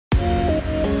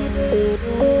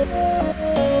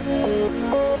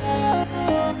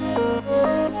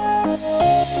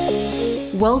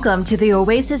Welcome to the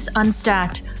Oasis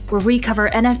Unstacked, where we cover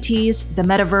NFTs, the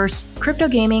metaverse, crypto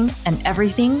gaming, and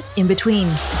everything in between.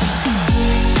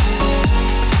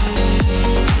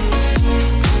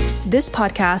 This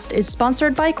podcast is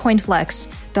sponsored by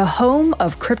CoinFlex, the home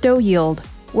of crypto yield.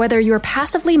 Whether you're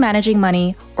passively managing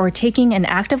money or taking an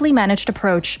actively managed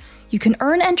approach, you can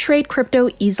earn and trade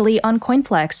crypto easily on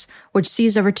CoinFlex, which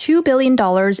sees over $2 billion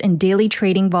in daily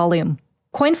trading volume.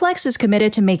 CoinFlex is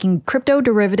committed to making crypto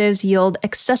derivatives yield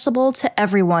accessible to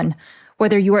everyone,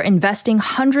 whether you are investing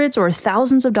hundreds or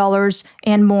thousands of dollars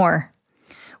and more.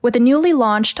 With a newly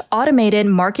launched automated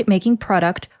market-making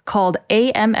product called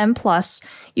AMM Plus,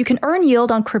 you can earn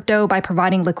yield on crypto by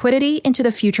providing liquidity into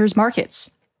the futures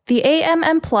markets. The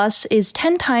AMM Plus is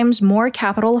 10 times more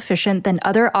capital efficient than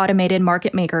other automated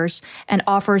market makers and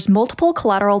offers multiple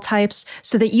collateral types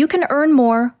so that you can earn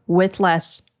more with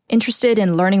less. Interested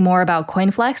in learning more about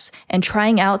CoinFlex and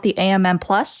trying out the AMM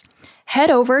Plus? Head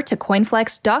over to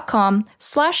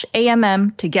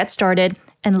coinflex.com/AMM to get started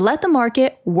and let the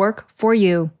market work for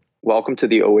you. Welcome to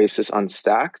the Oasis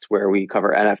Unstacked, where we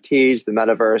cover NFTs, the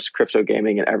metaverse, crypto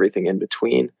gaming, and everything in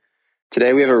between.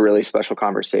 Today, we have a really special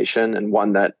conversation and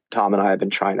one that Tom and I have been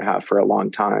trying to have for a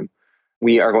long time.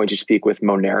 We are going to speak with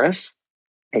Moneris,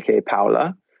 aka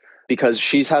Paula, because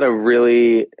she's had a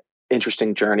really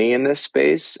interesting journey in this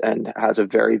space and has a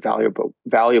very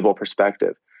valuable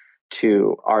perspective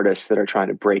to artists that are trying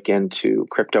to break into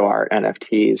crypto art,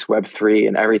 NFTs, Web3,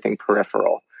 and everything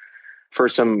peripheral. For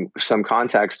some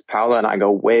context, Paula and I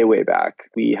go way, way back.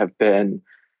 We have been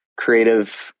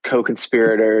creative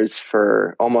co-conspirators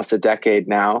for almost a decade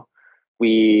now.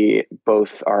 We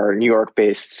both are New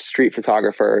York-based street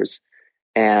photographers,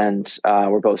 and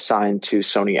we're both signed to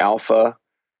Sony Alpha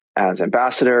as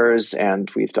ambassadors,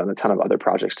 and we've done a ton of other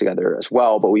projects together as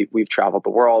well. But we've traveled the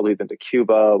world. We've been to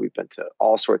Cuba. We've been to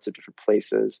all sorts of different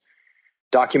places,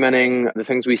 documenting the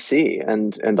things we see,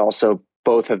 and also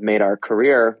both have made our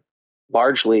career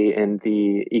largely in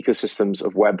the ecosystems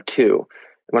of Web 2.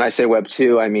 When I say Web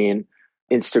 2, I mean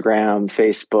Instagram,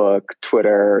 Facebook,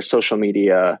 Twitter, social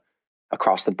media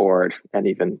across the board, and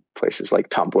even places like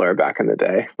Tumblr back in the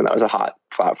day when that was a hot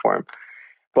platform.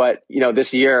 But,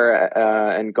 this year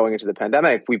and going into the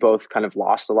pandemic, we both kind of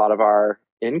lost a lot of our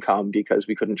income because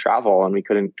we couldn't travel and we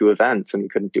couldn't do events and we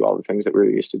couldn't do all the things that we were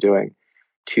used to doing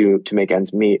to make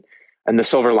ends meet. And the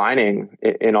silver lining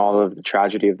in all of the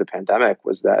tragedy of the pandemic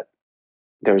was that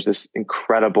there's this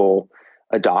incredible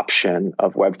adoption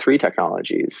of Web3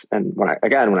 technologies. And when I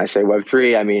say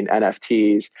Web3, I mean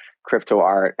NFTs, crypto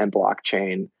art, and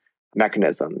blockchain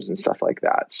mechanisms and stuff like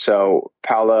that. So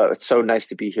Paula, it's so nice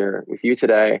to be here with you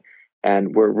today.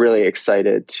 And we're really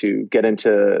excited to get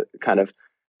into kind of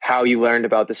how you learned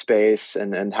about the space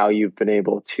and how you've been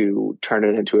able to turn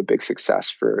it into a big success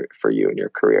for you in your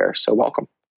career. So welcome.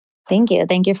 Thank you.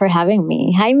 Thank you for having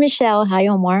me. Hi, Michelle. Hi,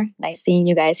 Omar. Nice seeing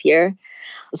you guys here.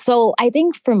 So I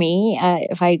think for me,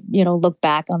 if I, look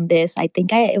back on this, I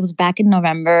think it was back in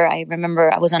November. I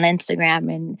remember I was on Instagram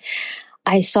and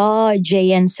I saw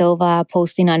JN Silva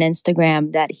posting on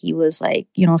Instagram that he was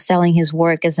selling his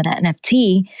work as an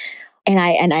NFT. And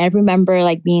I remember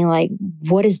being like,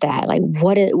 what is that?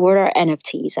 What are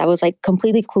NFTs? I was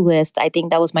completely clueless. I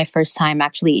think that was my first time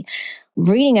actually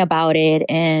reading about it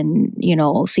and,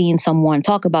 seeing someone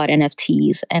talk about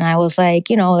NFTs. And I was I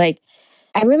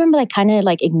remember kind of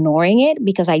ignoring it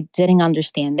because I didn't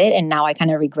understand it. And now I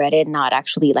kind of regret it not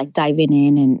actually diving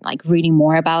in and reading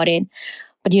more about it.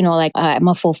 But, I'm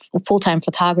a full-time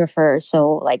photographer.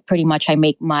 So pretty much I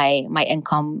make my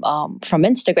income from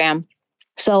Instagram.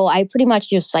 So I pretty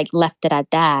much just left it at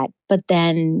that. But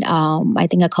then I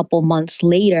think a couple months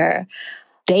later,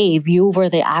 Dave, you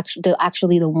were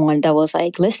actually the one that was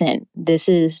listen, this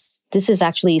is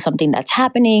actually something that's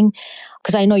happening.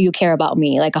 Because I know you care about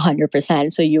me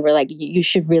 100%. So you were you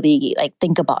should really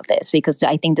think about this because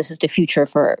I think this is the future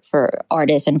for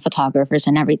artists and photographers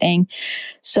and everything.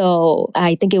 So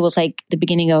I think it was the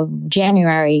beginning of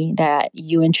January that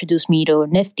you introduced me to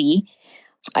Nifty.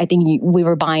 I think we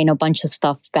were buying a bunch of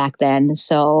stuff back then.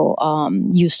 So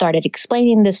you started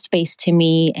explaining this space to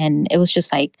me, and it was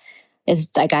just it's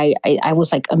I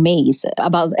was amazed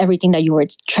about everything that you were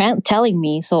telling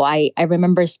me. So I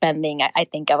remember spending, I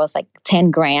think I was 10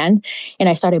 grand, and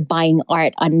I started buying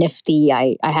art on Nifty.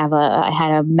 I had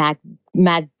a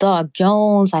Mad Dog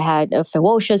Jones. I had a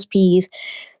Ferocious piece.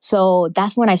 So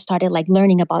that's when I started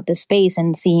learning about the space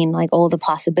and seeing all the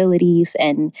possibilities.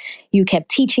 And you kept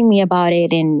teaching me about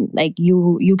it. And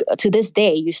you to this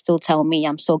day, you still tell me,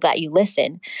 I'm so glad you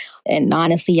listened. And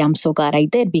honestly, I'm so glad I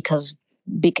did because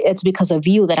it's because of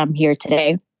you that I'm here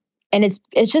today. And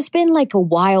it's just been like a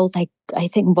wild, like, I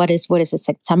think what is it,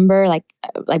 September, like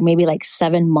maybe like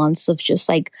 7 months of just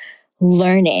like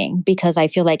learning, because I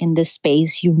feel like in this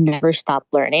space you never stop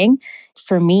learning.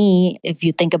 For me, if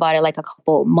you think about it, like a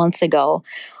couple months ago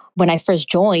when I first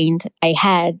joined, I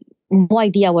had no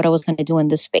idea what I was going to do in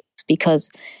this space, because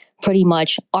pretty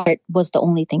much art was the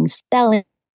only thing selling.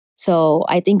 So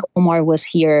I think Omar was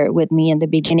here with me in the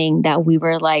beginning, that we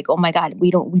were like, oh my God,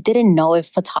 we didn't know if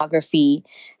photography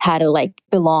had like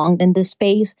belonged in this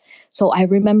space. So I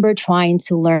remember trying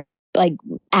to learn, like,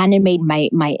 animate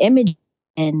my image.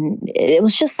 And it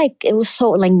was just like, it was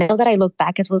so, like, now that I look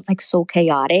back, it was like so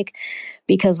chaotic,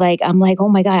 because like, I'm like, oh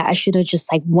my God, I should have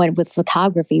just like went with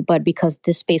photography. But because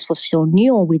this space was so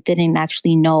new, we didn't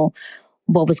actually know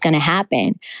what was going to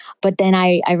happen. But then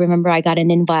I remember I got an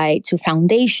invite to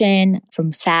Foundation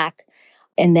from SAC.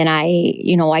 And then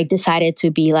I decided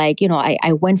to be like,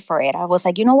 I went for it. I was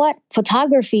like, you know what?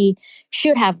 Photography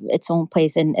should have its own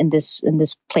place in this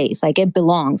place. Like, it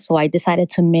belongs. So I decided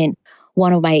to mint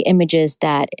one of my images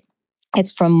that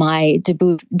it's from my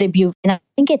debut. And I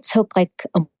think it took like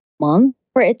a month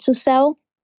for it to sell.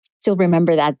 Still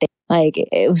remember that day. Like,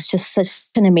 it was just such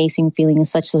an amazing feeling and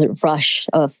such a rush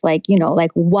of like,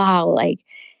 like, wow, like,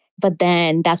 but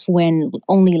then that's when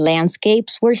only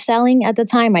landscapes were selling at the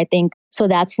time, I think. So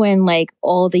that's when like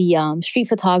all the street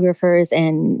photographers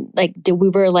and like we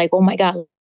were like, oh my God, what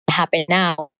happened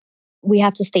now? We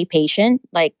have to stay patient.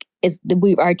 Like,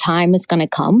 our time is going to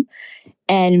come.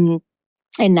 And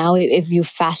now if you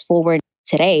fast forward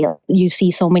today, you see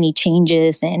so many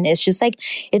changes, and it's just like,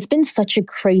 it's been such a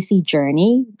crazy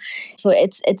journey. So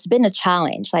it's been a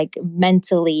challenge, like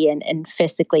mentally and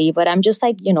physically, but I'm just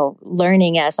like,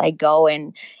 learning as I go,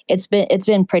 and it's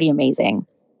been pretty amazing.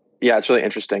 Yeah, it's really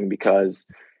interesting because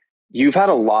you've had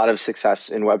a lot of success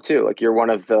in Web 2. Like, you're one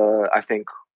of the, I think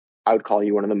I would call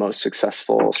you one of the most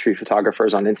successful street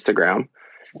photographers on Instagram.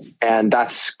 And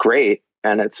that's great.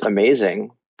 And it's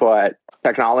amazing. But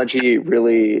technology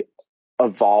really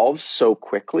evolves so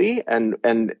quickly.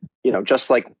 And just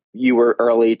like you were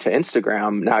early to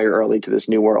Instagram, now you're early to this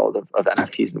new world of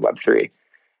NFTs and Web3.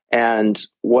 And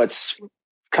what's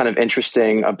kind of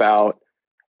interesting about,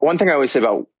 one thing I always say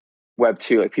about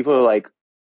Web2, like, people are like,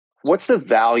 what's the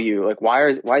value? Like, why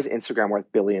is Instagram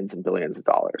worth billions and billions of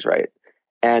dollars, right?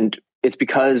 And it's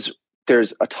because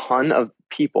there's a ton of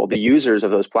people, the users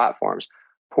of those platforms,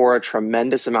 pour a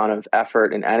tremendous amount of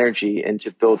effort and energy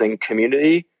into building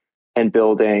community and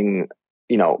building,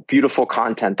 beautiful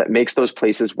content that makes those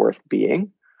places worth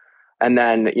being. And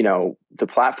then, the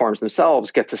platforms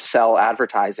themselves get to sell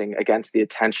advertising against the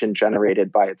attention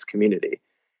generated by its community.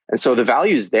 And so the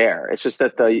value's there. It's just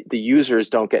that the users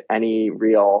don't get any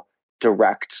real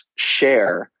direct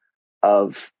share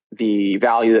of the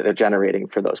value that they're generating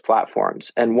for those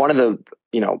platforms. And one of the,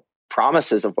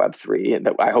 promises of Web3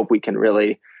 that I hope we can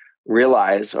really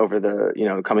realize over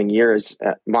the, coming years,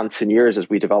 months and years as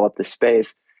we develop this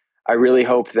space, I really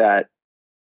hope that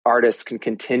artists can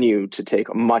continue to take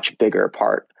a much bigger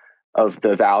part of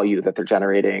the value that they're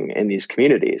generating in these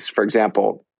communities. For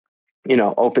example,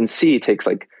 OpenSea takes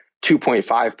like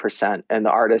 2.5% and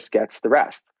the artist gets the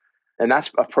rest. And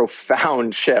that's a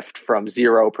profound shift from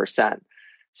 0%.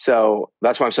 So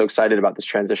that's why I'm so excited about this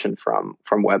transition from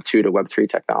Web 2 to Web 3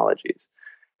 technologies,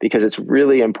 because it's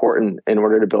really important in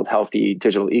order to build healthy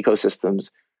digital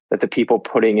ecosystems that the people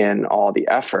putting in all the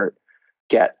effort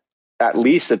get at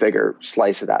least a bigger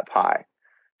slice of that pie.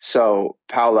 So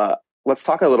Paula, let's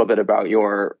talk a little bit about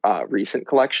your recent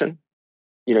collection.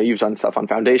 You've done stuff on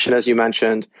Foundation, as you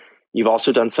mentioned. You've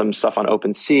also done some stuff on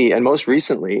OpenSea. And most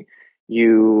recently,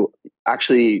 you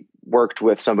actually worked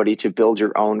with somebody to build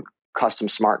your own custom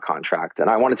smart contract. And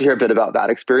I wanted to hear a bit about that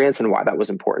experience and why that was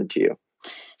important to you.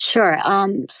 Sure.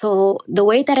 So the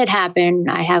way that it happened,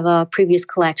 I have a previous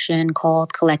collection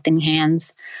called Collecting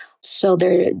Hands. So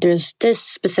there's this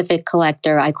specific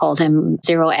collector. I called him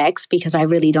 0x because I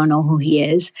really don't know who he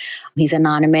is. He's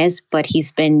anonymous, but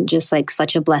he's been just like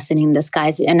such a blessing in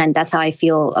disguise. And that's how I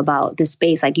feel about this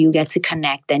space. Like, you get to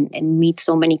connect and meet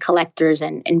so many collectors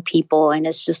and people. And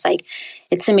it's just like,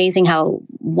 it's amazing how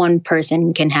one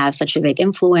person can have such a big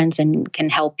influence and can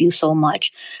help you so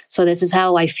much. So this is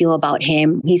how I feel about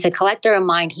him. He's a collector of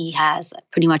mine. He has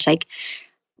pretty much like,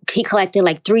 he collected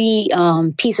like 3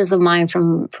 pieces of mine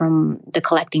from the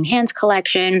Collecting Hands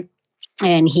collection.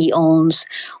 And he owns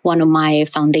one of my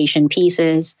Foundation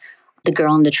pieces, The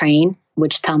Girl on the Train.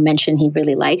 which Tom mentioned he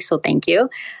really likes. So thank you.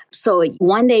 So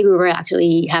one day we were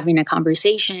actually having a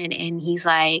conversation and he's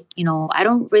like, I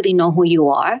don't really know who you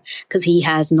are, because he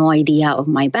has no idea of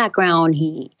my background.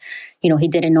 He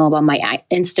didn't know about my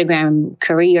Instagram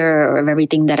career or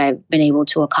everything that I've been able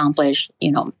to accomplish,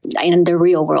 in the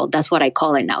real world. That's what I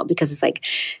call it now, because it's like,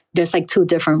 there's like two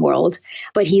different worlds.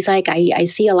 But he's like, I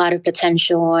see a lot of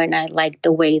potential and I like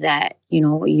the way that,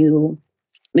 you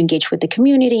engage with the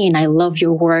community and I love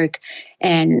your work.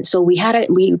 And so we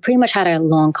pretty much had a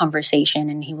long conversation,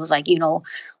 and he was like,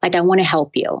 like, I want to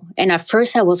help you. And at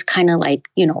first I was kind of like,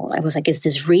 I was like, is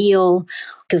this real?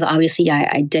 Because obviously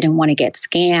I didn't want to get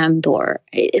scammed, or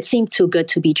it seemed too good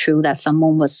to be true that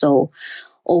someone was so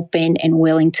open and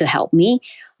willing to help me.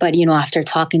 But, after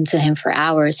talking to him for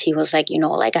hours, he was like,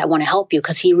 like, I want to help you,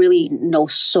 because he really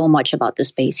knows so much about the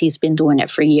space. He's been doing it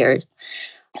for years.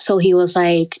 So he was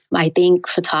like, I think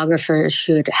photographers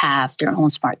should have their own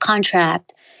smart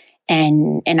contract.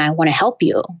 And I want to help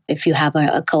you. If you have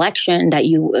a collection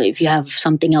if you have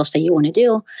something else that you want to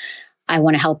do, I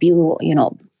want to help you.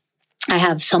 I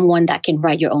have someone that can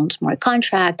write your own smart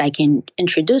contract. I can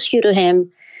introduce you to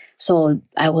him. So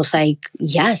I was like,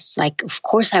 yes, like, of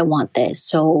course I want this.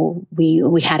 So we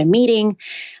had a meeting.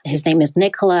 His name is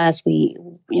Nicholas.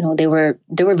 They were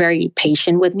very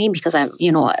patient with me, because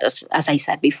as I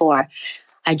said before,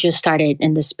 I just started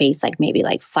in the space maybe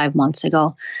 5 months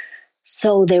ago.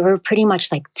 So they were pretty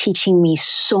much teaching me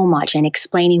so much and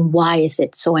explaining why is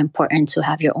it so important to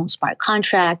have your own smart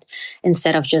contract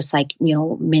instead of just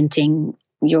minting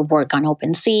your work on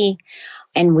OpenSea.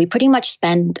 And we pretty much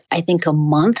spend, I think, a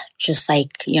month just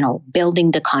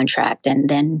building the contract and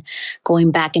then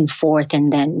going back and forth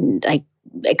and then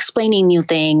explaining new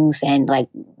things and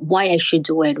why I should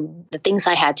do it, the things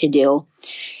I had to do.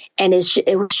 And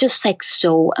it was just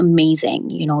so amazing,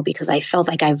 because I felt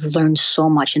like I've learned so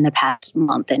much in the past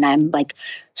month, and I'm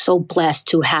so blessed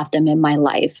to have them in my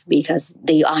life, because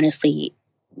they honestly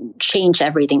change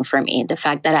everything for me. The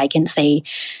fact that I can say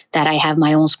that I have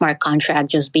my own smart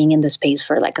contract just being in the space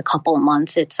for a couple of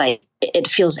months, it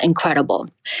feels incredible.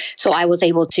 So I was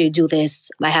able to do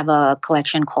this. I have a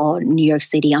collection called New York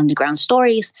City Underground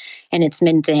Stories, and it's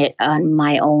minted on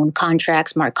my own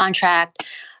smart contract.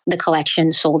 The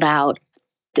collection sold out.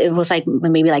 It was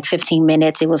maybe 15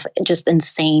 minutes. It was just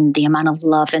insane, the amount of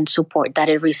love and support that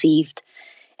it received.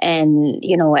 And,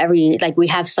 we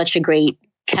have such a great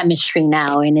chemistry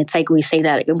now. And it's we say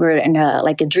that we're in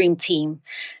a dream team,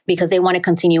 because they want to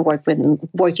continue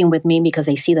working with me because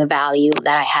they see the value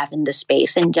that I have in the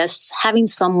space. And just having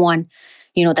someone,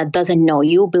 that doesn't know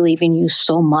you, believe in you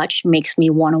so much, makes me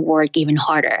want to work even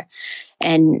harder.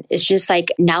 And it's just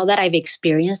now that I've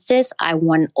experienced this, I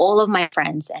want all of my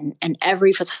friends and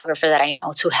every photographer that I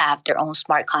know to have their own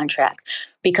smart contract,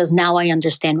 because now I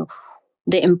understand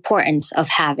the importance of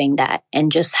having that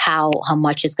and just how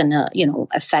much it's going to,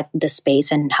 affect the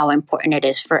space and how important it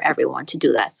is for everyone to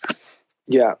do that.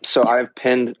 Yeah. So I've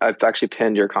actually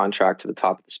pinned your contract to the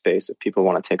top of the space if people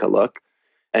want to take a look.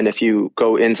 And if you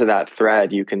go into that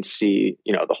thread, you can see,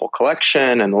 the whole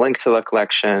collection and the link to the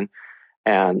collection.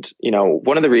 And,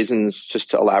 one of the reasons,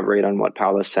 just to elaborate on what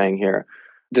Paula's saying here,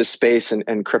 this space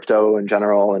and crypto in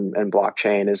general and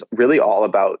blockchain is really all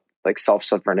about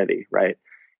self-sovereignty, right?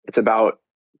 It's about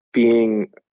being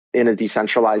in a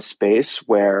decentralized space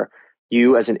where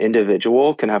you as an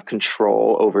individual can have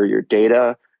control over your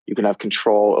data, you can have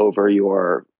control over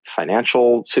your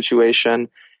financial situation,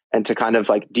 and to kind of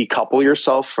decouple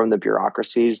yourself from the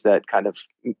bureaucracies that kind of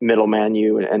middleman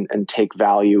you and take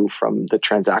value from the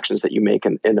transactions that you make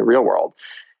in the real world.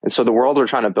 And so the world we're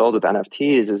trying to build with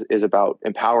NFTs is about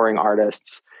empowering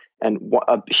artists. And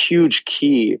a huge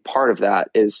key part of that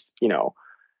is,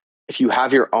 if you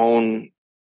have your own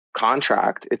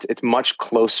contract, it's much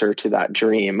closer to that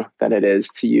dream than it is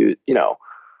to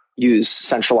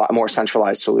use more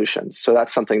centralized solutions. So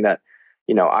that's something that,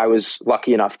 I was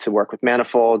lucky enough to work with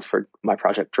Manifold for my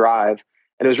project Drive.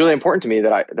 And it was really important to me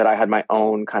that I had my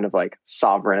own kind of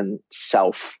sovereign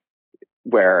self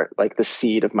where the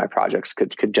seed of my projects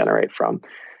could generate from.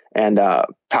 And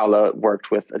Paula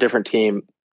worked with a different team,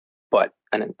 but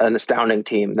an astounding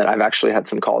team that I've actually had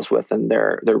some calls with, and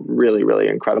they're really, really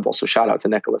incredible. So shout out to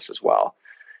Nicholas as well.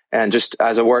 And just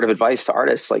as a word of advice to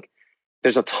artists,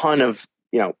 there's a ton of,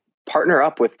 partner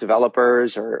up with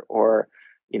developers or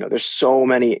there's so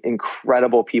many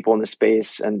incredible people in the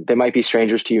space, and they might be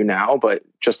strangers to you now, but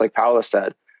just like Paula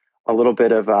said, a little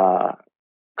bit of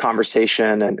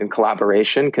conversation and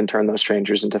collaboration can turn those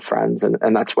strangers into friends.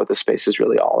 And that's what the space is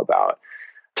really all about.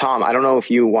 Tom, I don't know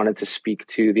if you wanted to speak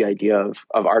to the idea of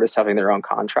artists having their own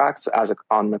contracts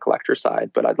on the collector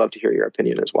side, but I'd love to hear your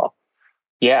opinion as well.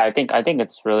 Yeah, I think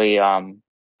it's really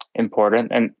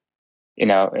important, and in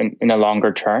the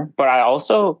longer term. But I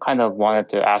also kind of wanted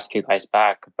to ask you guys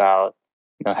back about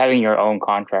having your own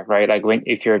contract, right? Like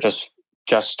if you're just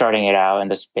starting it out in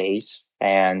the space,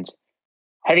 and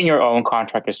having your own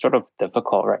contract is sort of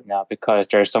difficult right now because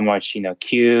there's so much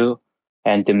queue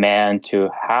and demand to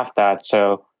have that.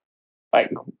 So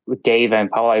like with Dave and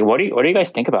Paul, like what do you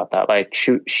guys think about that? Like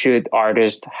should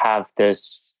artists have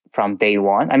this from day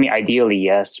one? I mean, ideally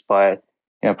yes, but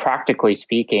practically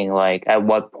speaking, like at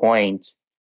what point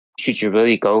should you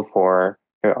really go for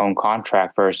your own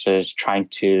contract versus trying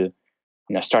to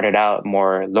start it out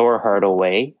more lower hurdle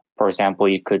way? For example,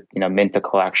 you could mint a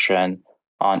collection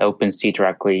on OpenSea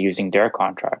directly using their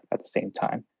contract at the same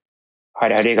time. How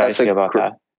do you guys feel about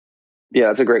that? Yeah,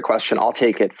 that's a great question. I'll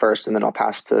take it first, and then I'll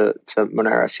pass to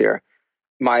Moneris here.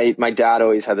 My dad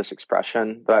always had this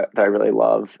expression that I really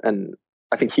love, and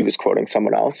I think he was quoting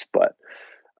someone else, but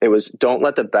it was, don't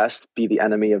let the best be the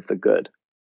enemy of the good.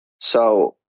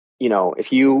 So,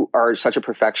 if you are such a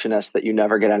perfectionist that you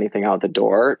never get anything out the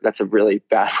door, that's a really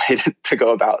bad way to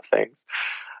go about things.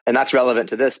 And that's relevant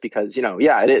to this because,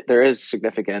 there is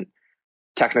significant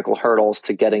technical hurdles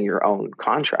to getting your own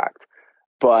contract.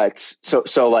 But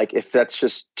so like if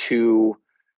it's too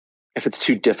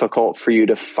difficult for you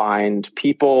to find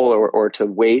people or to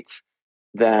wait,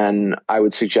 then I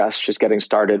would suggest just getting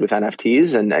started with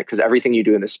NFTs, and because everything you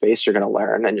do in this space, you're going to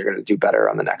learn and you're going to do better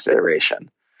on the next iteration.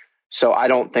 So I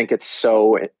don't think it's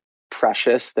so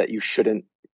precious that you shouldn't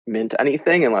mint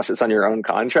anything unless it's on your own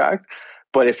contract.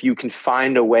 But if you can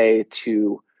find a way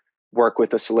to work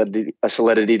with a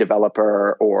Solidity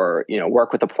developer, or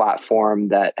work with a platform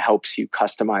that helps you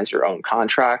customize your own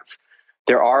contracts,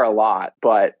 there are a lot.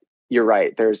 But you're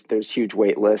right, there's huge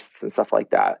wait lists and stuff like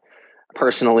that.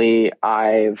 Personally,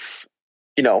 I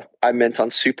mint on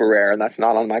Super Rare, and that's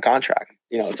not on my contract.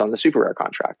 It's on the Super Rare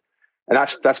contract, and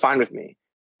that's fine with me.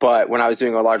 But when I was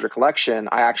doing a larger collection,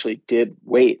 I actually did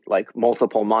wait like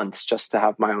multiple months just to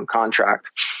have my own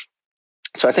contract.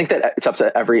 So I think that it's up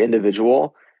to every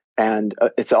individual. And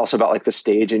it's also about like the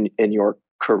stage in your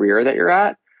career that you're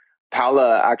at.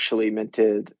 Paula actually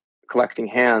minted Collecting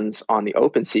Hands on the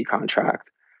OpenSea contract,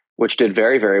 which did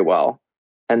very, very well.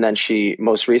 And then she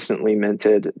most recently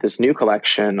minted this new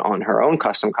collection on her own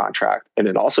custom contract, and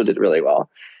it also did really well.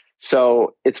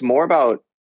 So it's more about,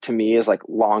 to me, is like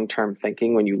long-term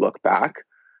thinking. When you look back,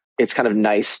 it's kind of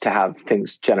nice to have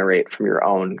things generate from your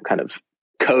own kind of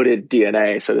coded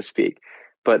DNA, so to speak.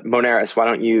 But Moneris, why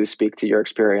don't you speak to your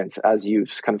experience as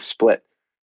you've kind of split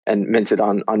and minted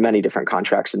on many different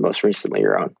contracts, and most recently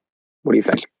your own? What do you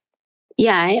think?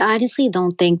 Yeah, I honestly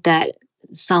don't think that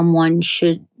someone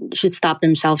should stop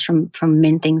themselves from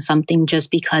minting something just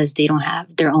because they don't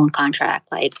have their own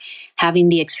contract. Like having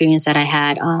the experience that I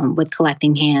had with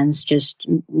Collecting Hands, just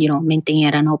minting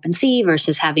it on OpenSea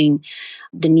versus having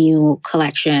the new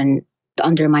collection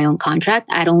under my own contract.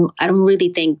 I don't really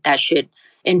think that should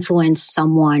influence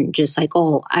someone just like,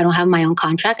 oh, I don't have my own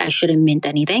contract, I shouldn't mint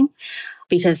anything.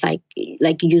 Because like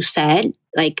you said,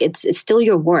 like it's still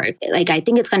your work. Like I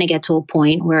think it's going to get to a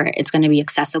point where it's going to be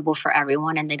accessible for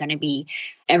everyone, and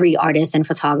every artist and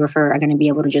photographer are going to be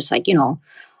able to just like,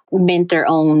 mint their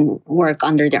own work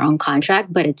under their own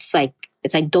contract. But it's like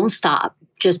don't stop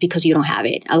just because you don't have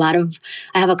it. I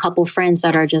have a couple friends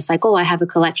that are just like, oh, I have a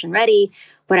collection ready,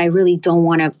 but I really don't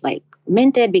want to like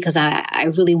mint it because I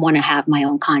really want to have my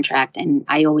own contract. And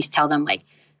I always tell them like,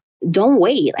 don't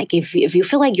wait. Like if you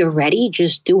feel like you're ready,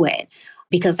 just do it.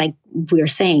 Because like we're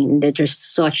saying that there's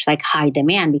such like high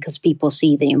demand because people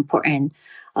see the importance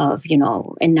of,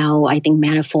 and now I think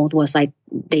Manifold was like,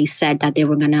 they said that they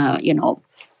were going to,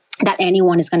 that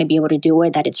anyone is going to be able to do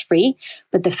it, that it's free.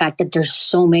 But the fact that there's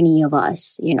so many of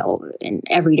us, and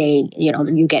every day,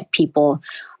 you get people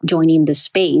joining the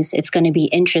space, it's going to be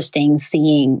interesting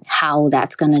seeing how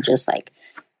that's going to just like,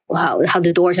 how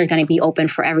the doors are going to be open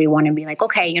for everyone and be like,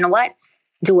 okay, you know what?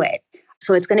 Do it.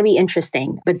 So it's going to be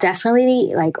interesting. But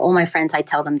definitely, like all my friends, I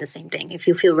tell them the same thing. If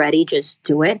you feel ready, just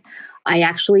do it. I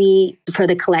actually, for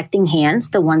the Collecting Hands,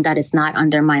 the one that is not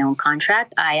under my own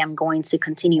contract, I am going to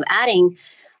continue adding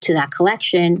to that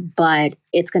collection, but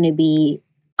it's going to be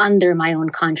under my own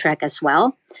contract as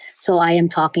well. So I am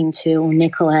talking to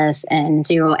Nicholas and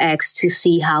 0x to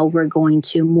see how we're going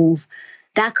to move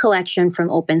that collection from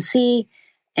OpenSea,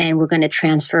 and we're going to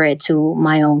transfer it to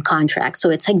my own contract. So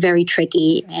it's like very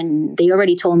tricky. And they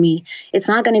already told me it's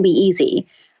not going to be easy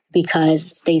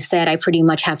because they said I pretty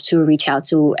much have to reach out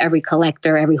to every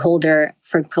collector, every holder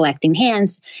for Collecting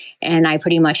Hands. And I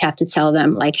pretty much have to tell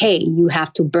them like, hey, you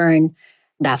have to burn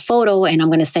that photo and I'm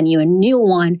going to send you a new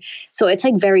one. So it's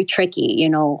like very tricky,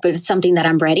 but it's something that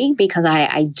I'm ready because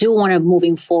I do want to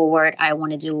moving forward. I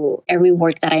want to do every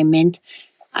work that I mint.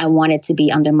 I want it to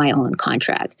be under my own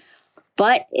contract.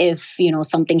 But if,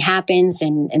 something happens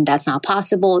and that's not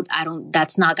possible,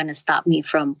 that's not going to stop me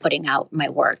from putting out my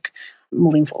work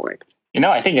moving forward.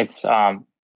 I think it's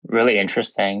really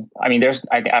interesting. I mean,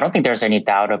 I don't think there's any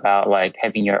doubt about like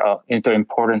having your own, the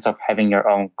importance of having your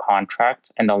own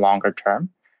contract in the longer term.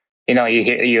 You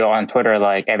hear you on Twitter,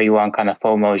 like everyone kind of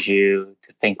FOMOs you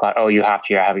to think like, oh, you have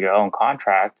to have your own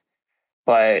contract.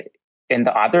 But in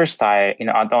the other side,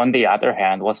 on the other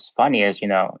hand, what's funny is,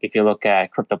 if you look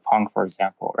at CryptoPunk, for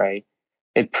example, right,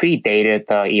 it predated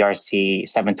the ERC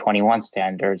 721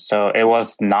 standard. So it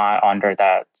was not under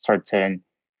that certain,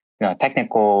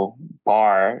 technical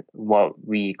bar, what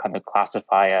we kind of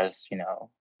classify as,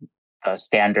 the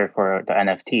standard for the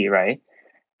NFT, right?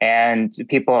 And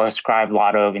people ascribe a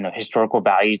lot of, historical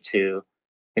value to,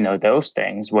 those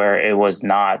things where it was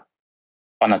not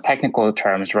on the technical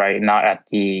terms, right? Not at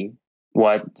the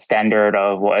what standard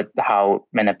of how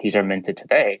NFTs are minted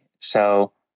today.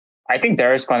 So I think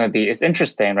there's going to be, it's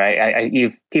interesting, right?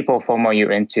 People FOMO you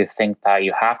into think that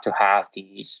you have to have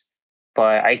these,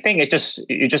 but I think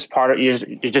you're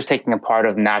just taking a part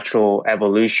of natural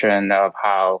evolution of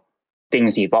how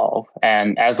things evolve.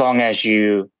 And as long as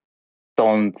you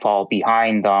don't fall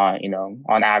behind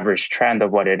on average trend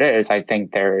of what it is, I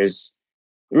think there is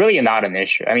really not an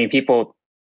issue. I mean, people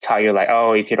tell you like,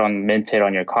 oh, if you don't mint it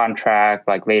on your contract,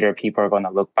 like later people are going to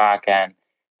look back and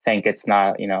think it's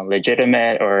not,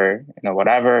 legitimate or,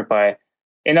 whatever. But,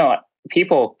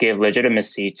 people give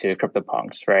legitimacy to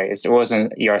CryptoPunks, right? It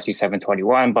wasn't ERC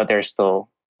 721, but there's still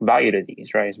value to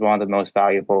these, right? It's one of the most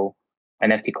valuable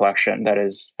NFT collection that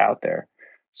is out there.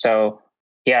 So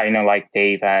yeah, like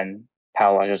Dave and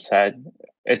Paolo just said,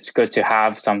 it's good to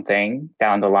have something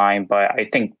down the line, but I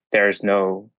think there's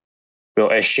no real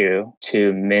issue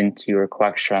to mint your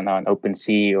collection on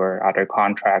OpenSea or other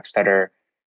contracts that are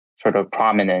sort of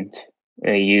prominent,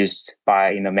 used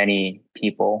by many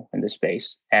people in the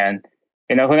space. And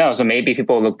who knows? So maybe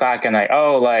people look back and like,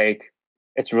 oh, like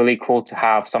it's really cool to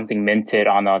have something minted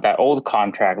on that old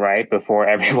contract, right? Before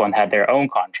everyone had their own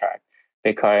contract,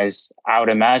 because I would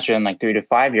imagine like 3 to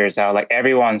 5 years out, like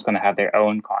everyone's going to have their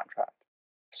own contract.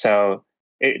 So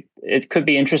it could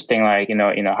be interesting, like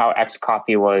how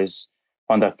Xcopy was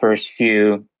one of the first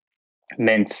few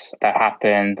mints that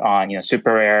happened on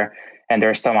Super Rare, and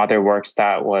there's some other works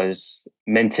that was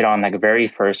minted on like a very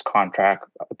first contract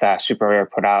that Super Rare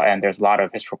put out, and there's a lot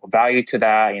of historical value to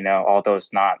that, although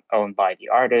it's not owned by the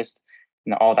artist,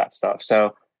 all that stuff.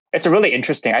 So it's a really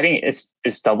interesting, I think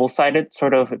it's double-sided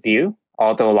sort of view,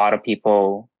 although a lot of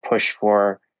people push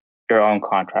for your own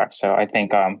contract. So I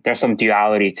think there's some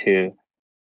duality to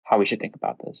how we should think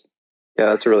about this. Yeah,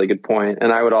 that's a really good point.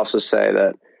 And I would also say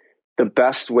that the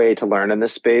best way to learn in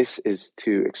this space is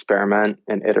to experiment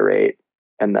and iterate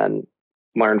and then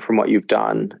learn from what you've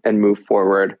done and move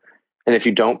forward. And if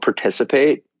you don't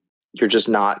participate, you're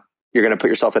going to put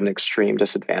yourself at an extreme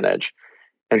disadvantage.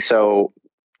 And so,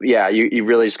 yeah, you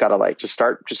really just got to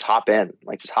just hop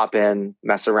in,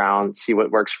 mess around, see what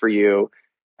works for you.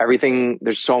 Everything,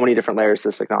 there's so many different layers to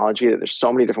this technology that there's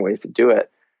so many different ways to do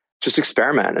it. Just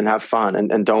experiment and have fun,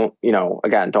 and don't,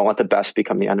 don't let the best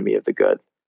become the enemy of the good.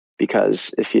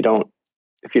 Because if you don't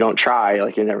try,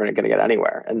 like you're never going to get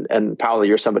anywhere. And Paolo,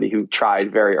 you're somebody who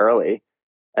tried very early.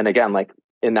 And again, like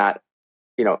in that,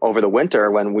 over the winter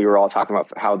when we were all talking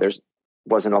about how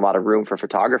wasn't a lot of room for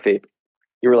photography,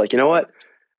 you were like, you know what?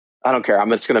 I don't care. I'm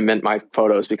just going to mint my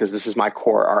photos because this is my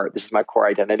core art. This is my core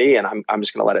identity. And I'm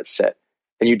just going to let it sit.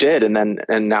 And you did.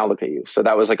 And now look at you. So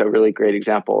that was like a really great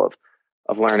example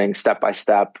of learning step by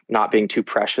step, not being too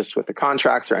precious with the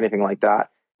contracts or anything like that.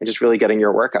 And just really getting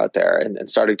your work out there and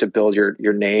starting to build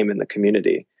your name in the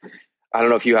community. I don't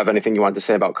know if you have anything you wanted to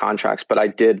say about contracts, but I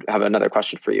did have another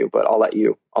question for you, but I'll let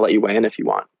you weigh in if you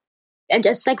want. And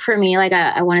just like for me, like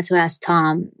I wanted to ask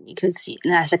Tom, because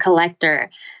as a collector,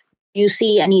 do you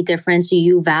see any difference? Do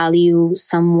you value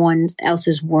someone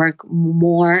else's work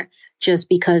more just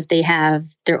because they have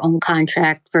their own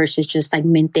contract versus just like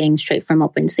minting straight from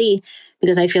OpenSea?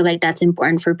 Because I feel like that's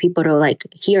important for people to like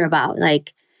hear about,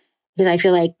 because I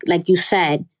feel like you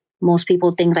said, most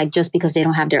people think like just because they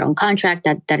don't have their own contract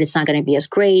that it's not going to be as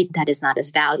great, that is not as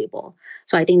valuable.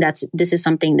 So I think this is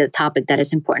the topic that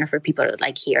is important for people to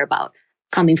like hear about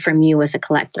coming from you as a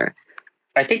collector.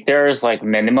 I think there's like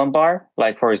minimum bar.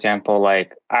 Like for example,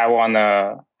 like I want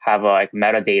to have a like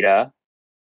metadata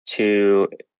to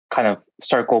kind of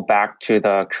circle back to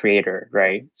the creator,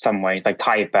 right? Some ways, like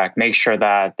tie it back, make sure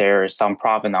that there's some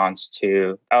provenance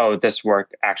to, oh, this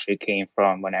work actually came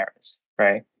from Moneris,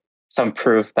 right? Some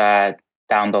proof that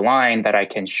down the line that I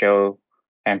can show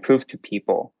and prove to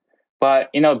people.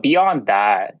 But, beyond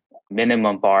that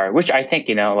minimum bar, which I think,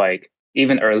 like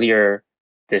even earlier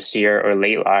this year or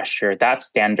late last year, that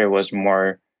standard was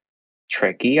more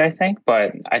tricky, I think.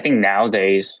 But I think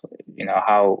nowadays,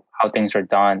 how things are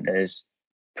done is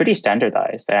pretty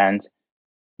standardized, and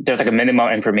there's like a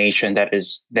minimum information that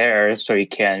is there so you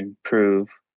can prove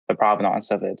the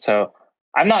provenance of it. So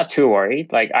I'm not too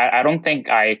worried. Like I don't think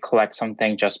I collect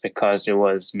something just because it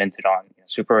was minted on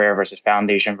Super Rare versus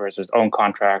Foundation versus own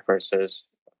contract versus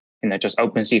just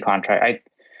OpenSea contract.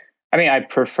 I mean, I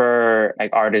prefer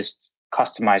like artists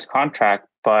customized contract,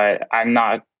 but I'm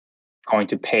not going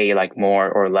to pay like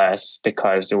more or less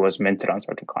because it was minted on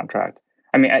certain contract.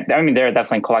 I mean, there are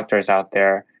definitely collectors out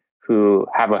there who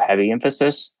have a heavy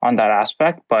emphasis on that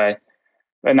aspect. But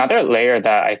another layer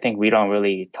that I think we don't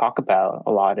really talk about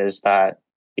a lot is that,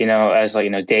 as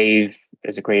like, Dave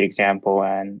is a great example,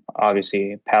 and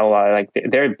obviously Paola, like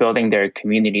they're building their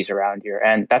communities around here.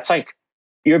 And that's like,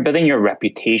 you're building your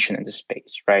reputation in the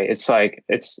space, right? It's like,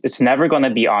 it's never going to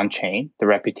be on chain, the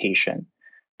reputation,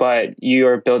 but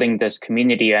you're building this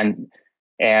community,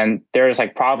 and there's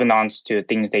like provenance to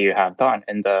things that you have done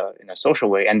in a social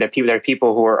way. And there are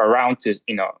people who are around to,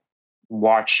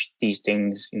 watch these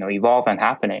things, evolve and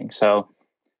happening. So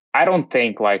I don't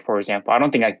think like, for example, I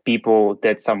don't think like people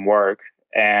did some work,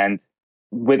 and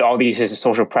with all these his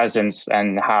social presence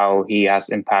and how he has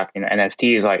impact in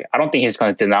NFTs, like I don't think he's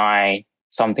going to deny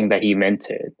something that he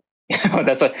minted.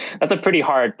 That's a pretty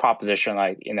hard proposition.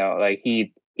 Like, like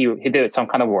he did some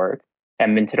kind of work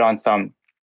and minted on some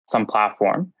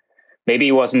platform. Maybe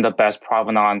it wasn't the best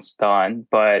provenance done,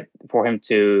 but for him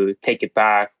to take it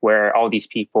back where all these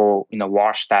people,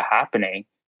 watched that happening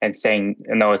and saying,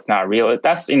 no, it's not real,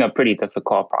 that's, pretty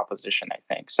difficult proposition, I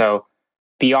think. So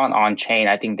beyond on-chain,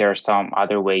 I think there are some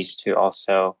other ways to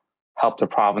also help the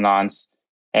provenance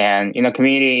and,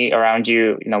 community around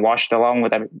you, watched along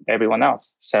with everyone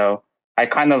else. So I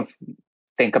kind of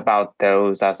think about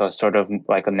those as a sort of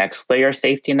like a next layer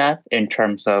safety net in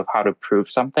terms of how to prove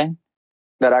something.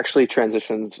 That actually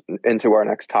transitions into our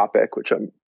next topic, which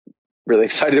I'm really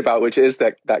excited about, which is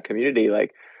that community.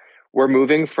 Like we're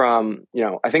moving from,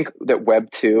 I think that Web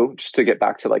 2, just to get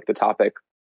back to like the topic,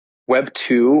 Web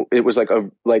 2, it was like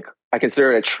I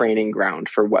consider it a training ground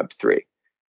for Web 3,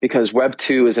 because Web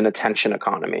 2 is an attention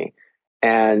economy.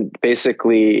 And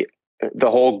basically the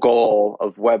whole goal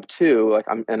of Web 2,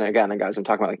 and again, guys, I'm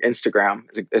talking about like Instagram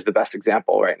is the best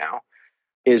example right now,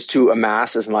 is to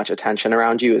amass as much attention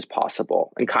around you as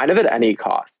possible, and kind of at any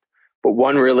cost. But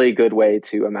one really good way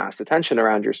to amass attention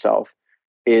around yourself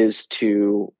is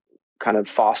to kind of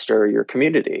foster your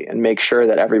community and make sure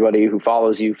that everybody who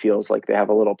follows you feels like they have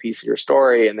a little piece of your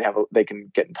story, and they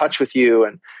can get in touch with you,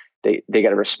 and they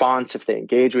get a response if they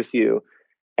engage with you.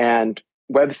 And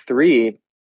Web3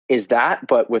 is that,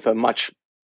 but with a much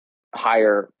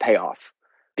higher payoff,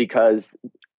 because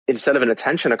instead of an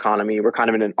attention economy, we're kind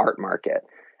of in an art market.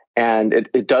 And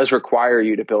it does require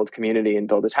you to build community and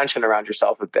build attention around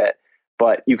yourself a bit,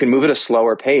 but you can move at a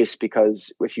slower pace,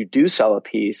 because if you do sell a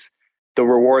piece, the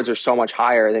rewards are so much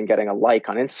higher than getting a like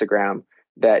on Instagram,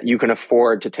 that you can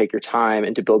afford to take your time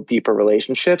and to build deeper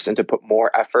relationships and to put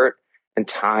more effort and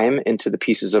time into the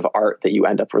pieces of art that you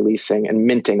end up releasing and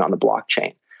minting on the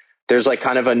blockchain. There's like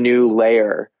kind of a new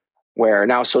layer where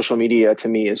now social media to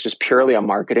me is just purely a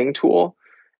marketing tool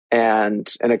and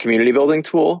a community building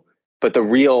tool. But the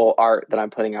real art that I'm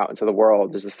putting out into the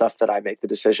world is the stuff that I make the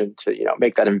decision to,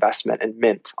 make that investment and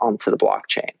mint onto the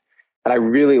blockchain. And I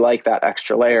really like that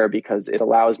extra layer, because it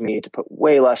allows me to put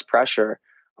way less pressure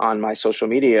on my social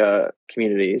media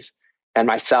communities and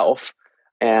myself.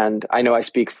 And I know I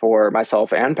speak for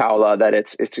myself and Paola that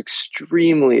it's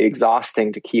extremely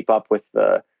exhausting to keep up with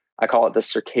I call it the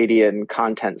circadian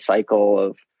content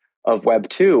cycle of Web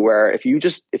 2, where if you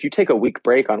take a week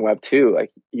break on Web 2,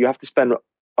 like you have to spend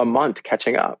a month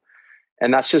catching up.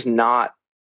 And that's just not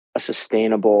a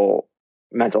sustainable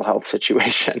mental health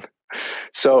situation.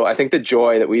 So I think the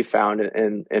joy that we found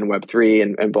in Web3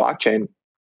 and blockchain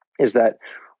is that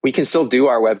we can still do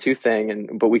our Web2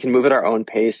 thing, but we can move at our own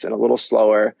pace and a little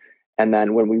slower. And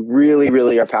then when we really,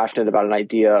 really are passionate about an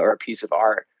idea or a piece of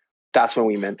art, that's when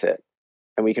we mint it.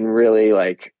 And we can really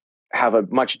like have a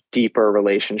much deeper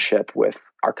relationship with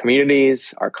our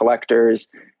communities, our collectors.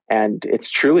 And it's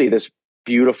truly this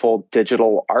beautiful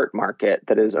digital art market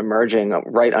that is emerging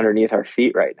right underneath our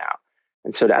feet right now.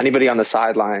 And so to anybody on the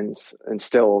sidelines and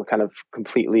still kind of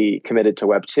completely committed to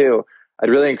Web 2, I'd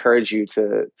really encourage you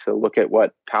to look at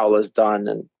what Paola's done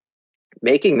and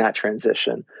making that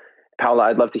transition. Paola,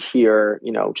 I'd love to hear,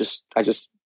 I just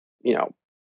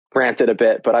ranted a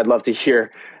bit, but I'd love to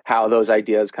hear how those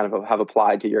ideas kind of have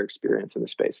applied to your experience in the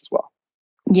space as well.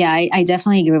 Yeah, I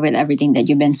definitely agree with everything that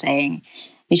you've been saying.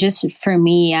 It's just for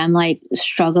me, I'm like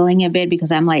struggling a bit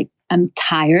because I'm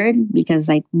tired because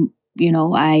I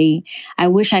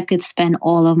wish I could spend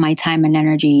all of my time and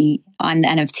energy on the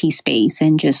NFT space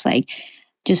and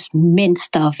just mint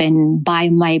stuff and buy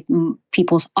my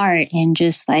people's art and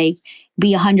just like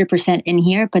be 100% in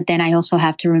here. But then I also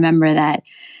have to remember that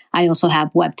I also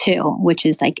have Web 2, which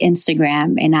is like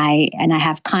Instagram. And I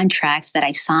have contracts that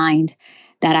I signed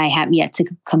that I have yet to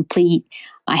complete.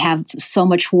 I have so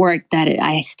much work that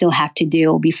I still have to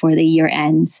do before the year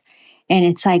ends. And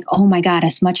it's like, oh my God,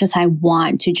 as much as I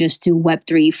want to just do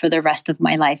Web3 for the rest of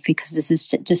my life, because this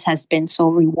is just has been so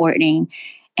rewarding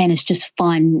and it's just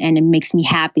fun and it makes me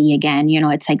happy again.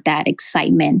 It's like that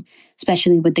excitement,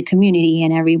 especially with the community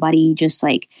and everybody just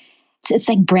like, it's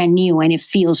like brand new and it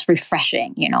feels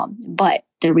refreshing, But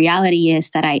the reality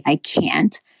is that I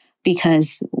can't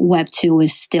because Web 2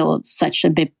 is still such a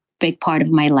big part of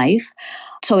my life.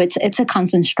 So it's a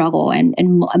constant struggle. And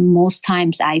most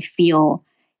times I feel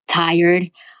tired.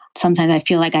 Sometimes I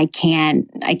feel like I can't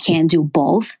do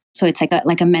both. So it's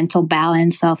like a mental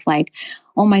balance of like,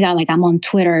 oh my God, like I'm on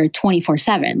Twitter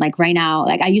 24/7. Like right now,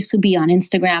 like I used to be on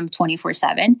Instagram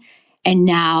 24/7. And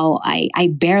now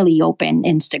I barely open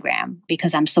Instagram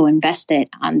because I'm so invested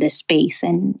on this space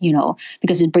and,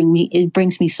 because it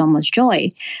brings me so much joy.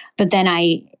 But then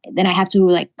I have to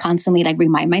like constantly like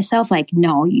remind myself like,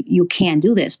 no, you can't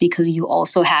do this because you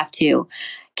also have to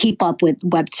keep up with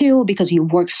Web 2 because you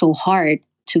work so hard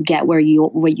to get where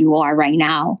you are right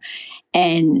now.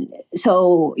 And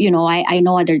so, I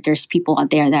know there's people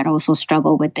out there that also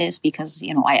struggle with this because,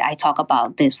 I talk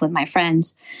about this with my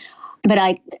friends.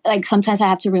 But like sometimes I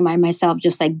have to remind myself,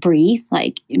 just like breathe,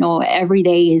 like, every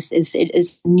day is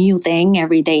a new thing.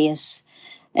 Every day is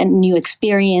a new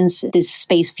experience. This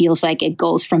space feels like it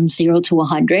goes from 0 to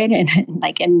 100 and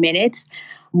like in minutes,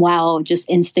 while just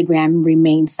Instagram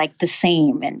remains like the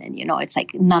same. And it's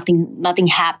like nothing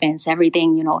happens.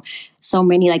 Everything, so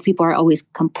many like people are always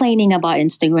complaining about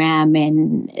Instagram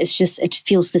and it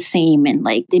feels the same. And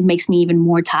like, it makes me even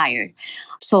more tired.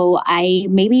 So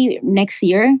maybe next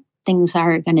year, things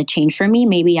are going to change for me.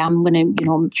 Maybe I'm going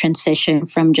to, transition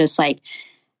from just like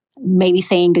maybe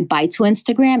saying goodbye to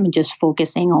Instagram and just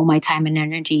focusing all my time and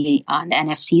energy on the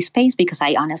NFT space, because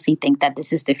I honestly think that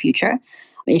this is the future.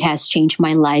 It has changed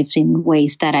my life in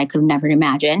ways that I could never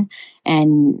imagine.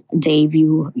 And Dave,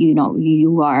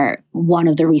 you are one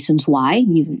of the reasons why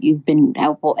you've been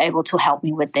able to help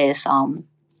me with this.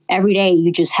 Every day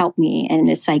you just help me. And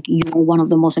it's like, you're one of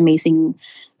the most amazing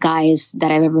guys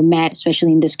that I've ever met,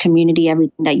 especially in this community.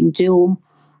 Everything that you do,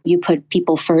 you put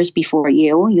people first before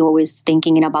you. You're always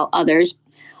thinking about others.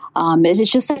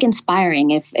 It's just like inspiring.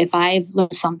 If I've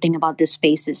learned something about this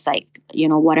space, it's like,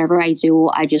 whatever I do,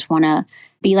 I just want to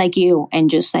be like you and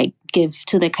just like give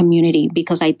to the community.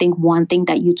 Because I think one thing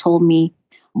that you told me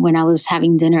when I was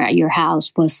having dinner at your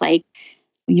house was like,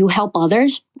 you help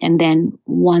others, and then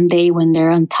one day when they're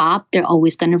on top, they're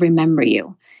always going to remember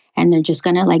you. And they're just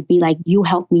going to like be like, you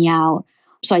helped me out.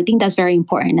 So I think that's very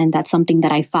important. And that's something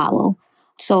that I follow.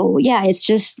 So yeah,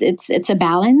 it's a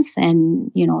balance and,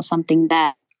 something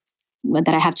that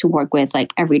I have to work with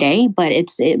like every day, but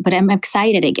but I'm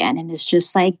excited again. And it's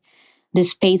just like,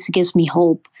 this space gives me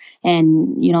hope,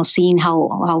 and, seeing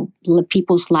how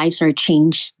people's lives are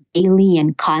changed daily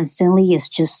and constantly is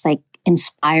just like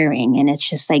inspiring. And it's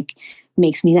just like,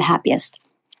 makes me the happiest.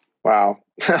 Wow.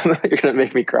 You're going to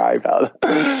make me cry about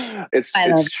it. It's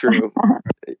true.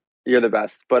 You're the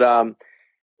best. But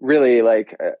really,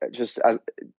 like, just as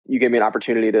you gave me an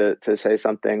opportunity to say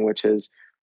something, which is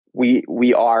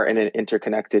we are in an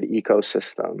interconnected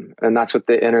ecosystem. And that's what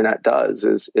the internet does,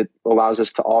 is it allows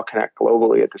us to all connect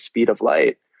globally at the speed of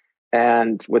light.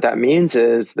 And what that means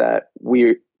is that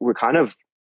we're kind of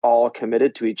all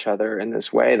committed to each other in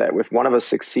this way, that if one of us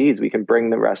succeeds, we can bring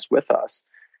the rest with us.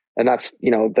 And that's,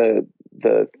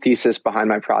 the thesis behind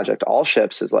my project, All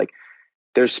Ships, is like,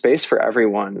 there's space for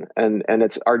everyone. And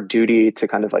it's our duty to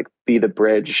kind of like be the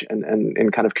bridge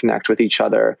and kind of connect with each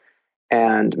other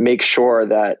and make sure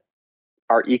that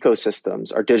our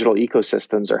ecosystems, our digital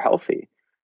ecosystems, are healthy.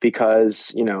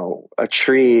 Because, a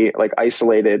tree like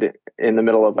isolated in the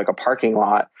middle of like a parking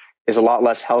lot is a lot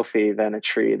less healthy than a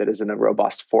tree that is in a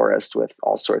robust forest with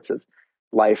all sorts of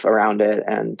life around it.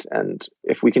 And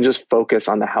if we can just focus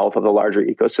on the health of the larger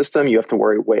ecosystem, you have to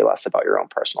worry way less about your own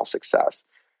personal success.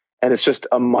 And it's just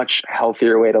a much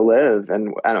healthier way to live.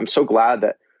 And I'm so glad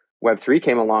that Web3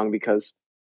 came along, because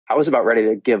I was about ready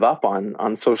to give up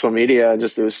on social media.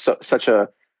 Just it was such a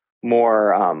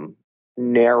more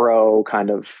narrow kind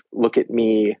of look at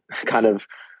me kind of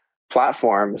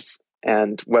platforms.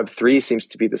 And Web3 seems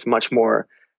to be this much more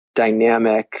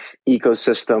dynamic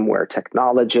ecosystem where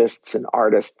technologists and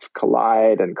artists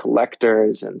collide, and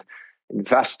collectors and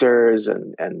investors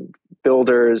and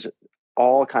builders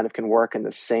all kind of can work in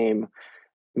the same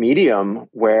medium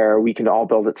where we can all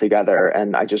build it together.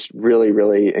 And I just really,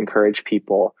 really encourage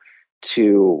people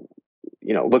to,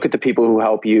 look at the people who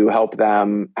help you, help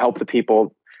them, help the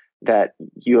people that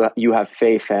you have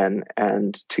faith in,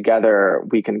 and together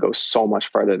we can go so much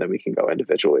further than we can go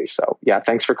individually. So yeah,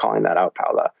 thanks for calling that out,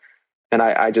 Paula. And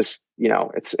I just,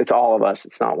 it's all of us.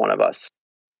 It's not one of us.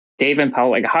 Dave and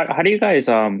Paula, like how do you guys,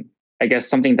 I guess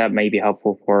something that may be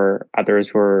helpful for others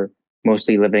who are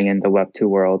mostly living in the Web2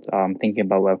 world, thinking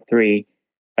about Web3,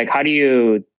 like how do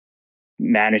you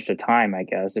manage the time, I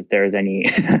guess, if there's any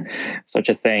such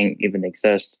a thing even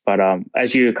exists. But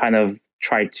as you kind of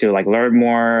try to like learn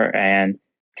more and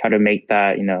try to make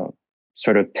that,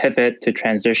 sort of pivot to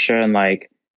transition, like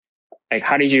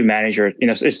how did you manage your,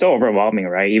 it's still overwhelming,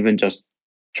 right? Even just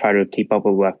try to keep up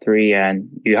with Web3, and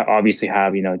you obviously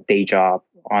have, day job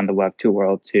on the Web2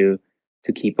 world to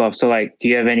keep up. So like, do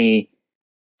you have any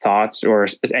thoughts or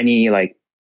any like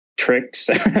tricks,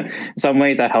 some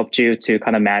ways that helped you to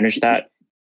kind of manage that?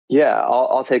 Yeah,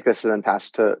 I'll take this and then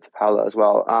pass to Paula as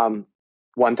well.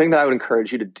 One thing that I would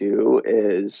encourage you to do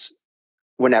is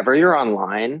whenever you're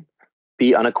online,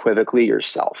 be unequivocally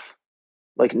yourself.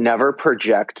 Like never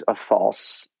project a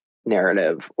false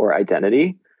narrative or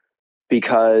identity,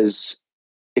 because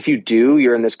if you do,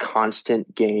 you're in this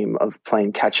constant game of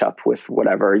playing catch up with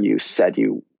whatever you said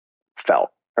you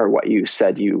felt or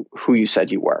who you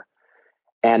said you were.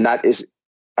 And that is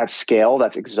at scale,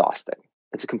 that's exhausting.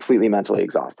 It's completely mentally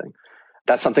exhausting.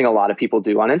 That's something a lot of people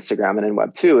do on Instagram and in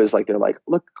Web2 is like, they're like,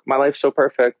 look, my life's so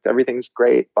perfect. Everything's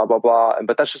great, blah, blah, blah.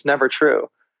 But that's just never true.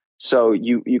 So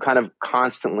you kind of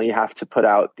constantly have to put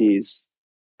out these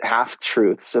half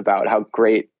truths about how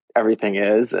great everything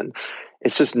is. And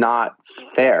it's just not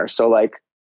fair. So like,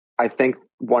 I think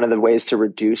one of the ways to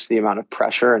reduce the amount of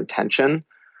pressure and tension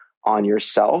on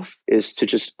yourself is to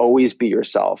just always be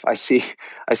yourself. I see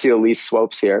Elise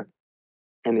Swopes here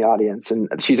in the audience, and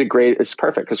it's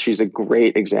perfect because she's a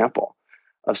great example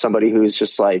of somebody who's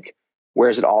just like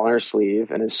wears it all on her sleeve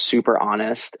and is super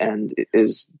honest and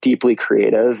is deeply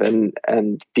creative. And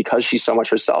because she's so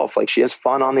much herself, like she has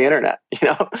fun on the internet,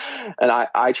 and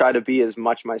I try to be as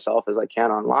much myself as I can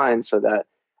online, so that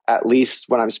at least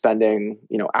when I'm spending,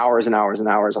 hours and hours and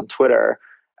hours on Twitter,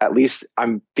 at least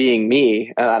I'm being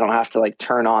me and I don't have to like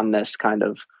turn on this kind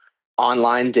of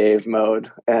online Dave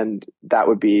mode. And that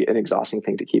would be an exhausting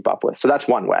thing to keep up with. So that's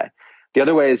one way. The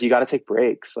other way is you got to take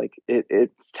breaks. Like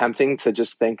it's tempting to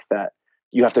just think that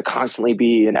you have to constantly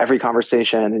be in every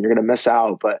conversation and you're going to miss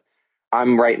out. But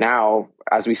I'm right now,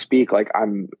 as we speak, like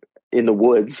I'm in the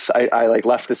woods. I like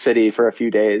left the city for a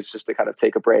few days just to kind of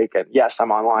take a break. And yes,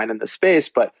 I'm online in this space,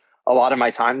 but a lot of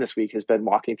my time this week has been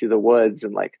walking through the woods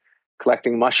and like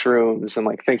collecting mushrooms and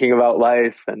like thinking about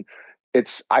life. And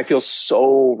I feel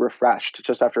so refreshed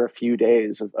just after a few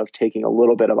days of taking a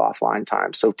little bit of offline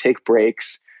time. So take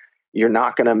breaks. You're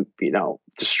not going to,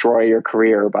 destroy your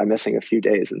career by missing a few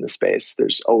days in the space.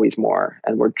 There's always more,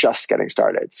 and we're just getting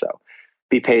started. So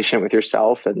be patient with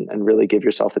yourself and really give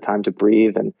yourself the time to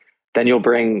breathe. And then you'll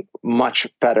bring much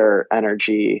better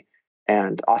energy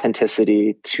and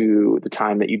authenticity to the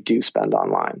time that you do spend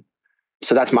online.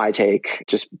 So that's my take.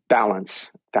 Just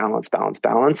balance,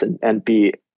 and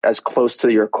be as close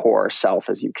to your core self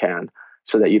as you can,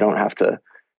 so that you don't have to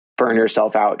burn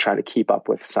yourself out trying to keep up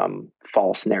with some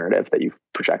false narrative that you've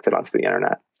projected onto the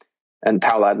internet. And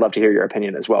Paula, I'd love to hear your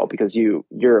opinion as well, because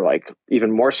you're like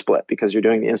even more split because you're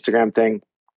doing the Instagram thing.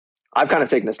 I've kind of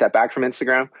taken a step back from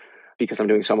Instagram because I'm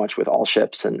doing so much with All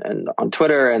Ships and on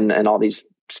Twitter and all these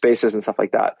spaces and stuff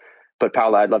like that. But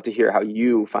Paula, I'd love to hear how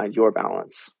you find your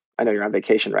balance. I know you're on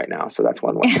vacation right now, so that's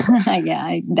one way.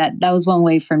 Yeah, that was one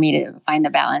way for me to find the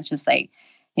balance. Just like,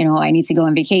 I need to go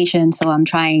on vacation, so I'm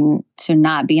trying to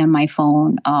not be on my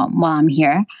phone while I'm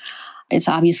here. It's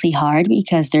obviously hard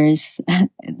because there's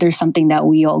something that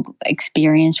we all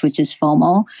experience, which is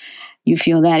FOMO. You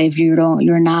feel that if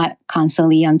you're not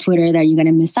constantly on Twitter, that you're going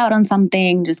to miss out on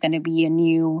something. There's going to be a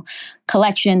new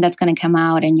collection that's going to come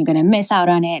out, and you're going to miss out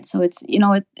on it. So it's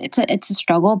it's a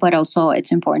struggle, but also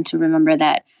it's important to remember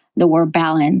that the word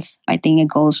balance. I think it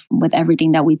goes with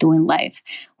everything that we do in life.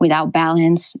 Without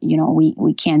balance,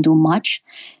 we can't do much.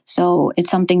 So it's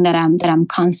something that I'm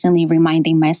constantly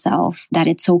reminding myself that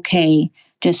it's okay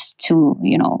just to,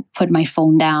 put my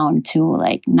phone down, to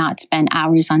like not spend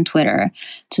hours on Twitter,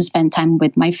 to spend time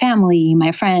with my family,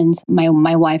 my friends. My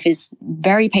wife is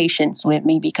very patient with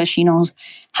me because she knows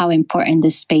how important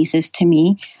this space is to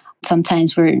me.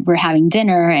 Sometimes we're having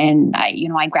dinner and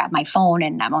I grab my phone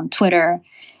and I'm on Twitter.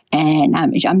 And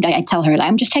I tell her,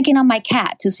 I'm just checking on my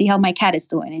cat to see how my cat is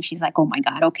doing. And she's like, oh my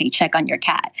God, okay, check on your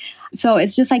cat. So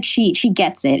it's just like she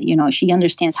gets it. She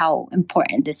understands how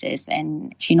important this is.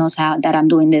 And she knows that I'm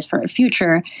doing this for her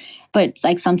future. But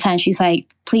like sometimes she's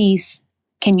like, please,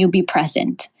 can you be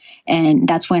present? And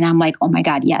that's when I'm like, oh my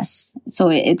God, yes. So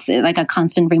it's like a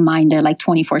constant reminder, like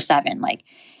 24/7, like,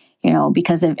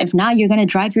 because if not, you're going to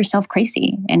drive yourself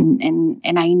crazy. And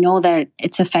I know that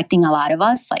it's affecting a lot of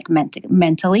us, like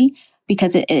mentally,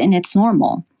 because it's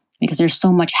normal, because there's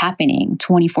so much happening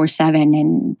 24/7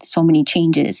 and so many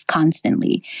changes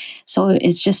constantly. So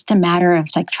it's just a matter of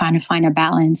like trying to find a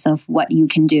balance of what you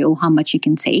can do, how much you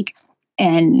can take.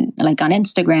 And like on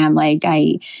Instagram, like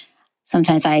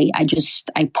sometimes I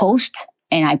post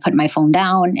and I put my phone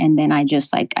down, and then I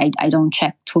just like, I don't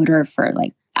check Twitter for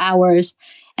like hours.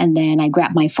 And then I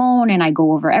grab my phone and I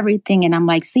go over everything and I'm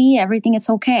like, see, everything is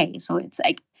okay. So it's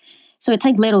like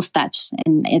little steps,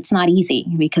 and it's not easy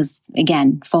because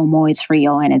again, FOMO is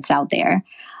real and it's out there.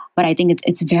 But I think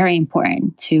it's very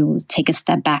important to take a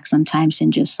step back sometimes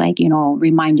and just like,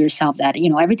 remind yourself that,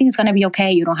 everything is going to be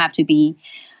okay. You don't have to be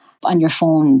on your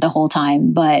phone the whole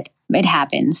time, but it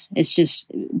happens. It's just,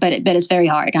 but it's very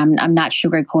hard. I'm not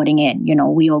sugarcoating it.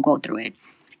 We all go through it.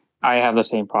 I have the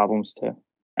same problems too.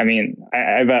 I mean,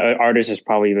 I bet artist is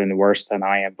probably even worse than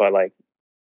I am. But like,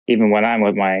 even when I'm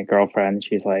with my girlfriend,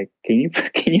 she's like, "Can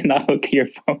you not look at your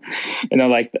phone?"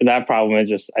 Like that problem is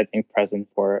just, I think, present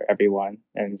for everyone,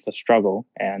 and it's a struggle,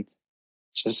 and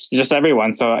it's just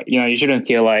everyone. So you shouldn't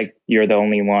feel like you're the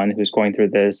only one who's going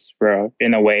through this. We're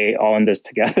in a way all in this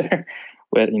together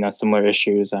with similar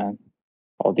issues and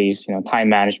all these time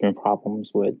management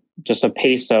problems. With just the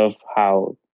pace of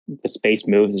how the space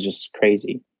moves is just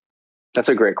crazy. That's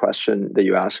a great question that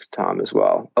you asked, Tom, as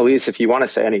well. Elise, if you want to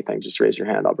say anything, just raise your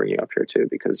hand. I'll bring you up here too,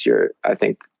 because I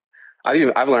think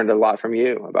I've learned a lot from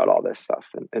you about all this stuff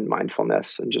and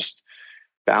mindfulness and just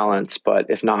balance, but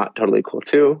if not, totally cool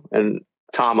too. And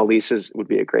Tom, Elise would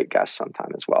be a great guest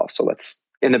sometime as well. So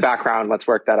in the background, let's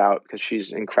work that out, because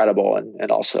she's incredible and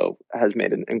also has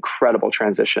made an incredible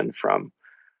transition from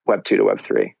Web 2 to Web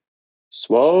 3.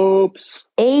 Swopes.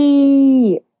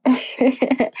 Hey.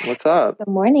 What's up? Good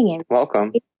morning, Amy.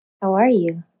 Welcome. How are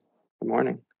you? Good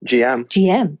morning.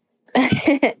 GM.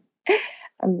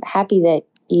 I'm happy that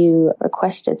you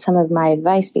requested some of my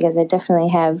advice, because I definitely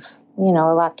have, a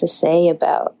lot to say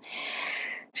about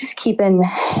just keeping,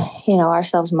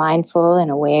 ourselves mindful and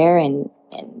aware and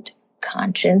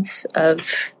conscious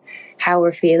of how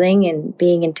we're feeling and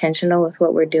being intentional with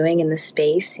what we're doing in the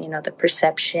space, the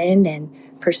perception and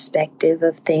perspective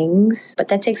of things. But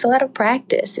that takes a lot of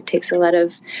practice. It takes a lot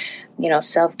of,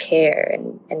 self-care.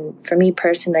 And for me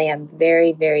personally, I'm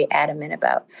very, very adamant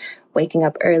about waking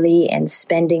up early and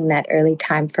spending that early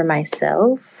time for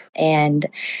myself. And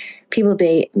people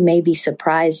may be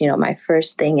surprised, my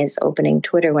first thing is opening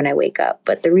Twitter when I wake up.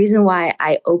 But the reason why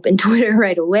I open Twitter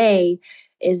right away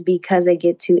is because I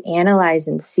get to analyze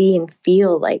and see and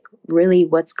feel like really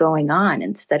what's going on,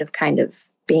 instead of kind of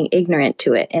being ignorant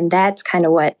to it. And that's kind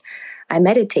of what I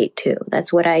meditate to.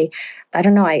 That's what I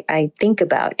think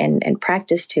about and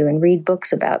practice to and read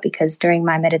books about, because during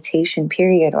my meditation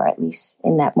period, or at least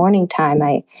in that morning time,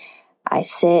 I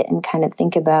sit and kind of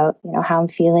think about, how I'm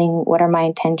feeling, what are my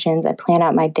intentions. I plan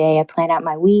out my day, I plan out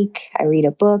my week, I read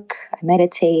a book, I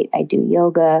meditate, I do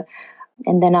yoga,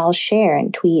 and then I'll share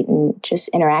and tweet and just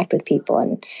interact with people.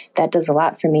 And that does a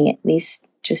lot for me, at least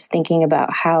just thinking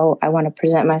about how I want to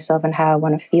present myself and how I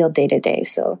want to feel day to day.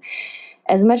 So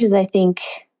as much as I think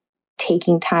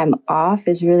taking time off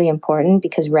is really important,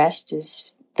 because rest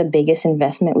is the biggest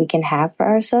investment we can have for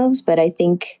ourselves, but I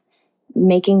think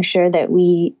making sure that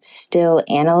we still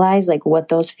analyze like what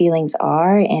those feelings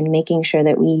are, and making sure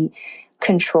that we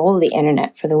control the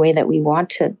internet for the way that we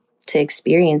want to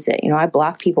experience it. I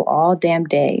block people all damn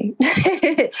day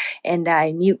and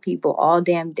I mute people all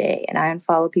damn day, and I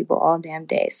unfollow people all damn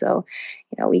day. So,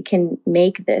 we can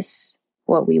make this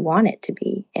what we want it to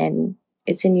be, and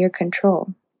it's in your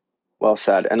control. Well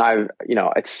said. And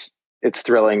it's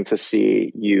thrilling to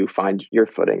see you find your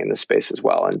footing in this space as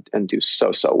well, and do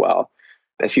so well.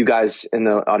 If you guys in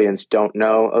the audience don't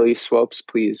know Elise Swopes,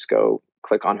 please go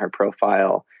click on her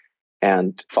profile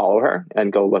and follow her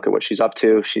and go look at what she's up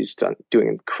to. She's doing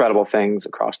incredible things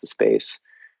across the space.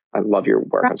 I love your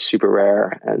work on Super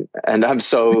Rare, and I'm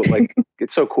so like,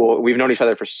 it's so cool. We've known each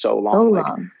other for so long.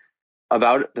 Like,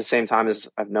 about the same time as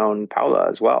I've known Paula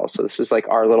as well. So this is like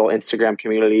our little Instagram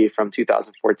community from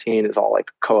 2014 is all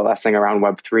like coalescing around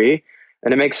Web3.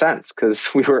 And it makes sense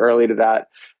because we were early to that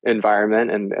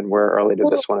environment and we're early to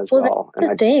this one as well. That's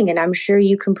the thing. And I'm sure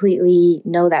you completely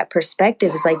know that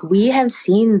perspective. It's like, we have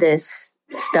seen this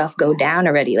stuff go down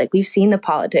already. Like, we've seen the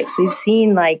politics. We've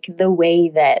seen like the way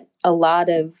that a lot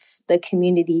of the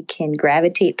community can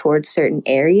gravitate towards certain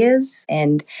areas.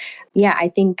 And yeah, I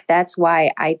think that's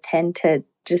why I tend to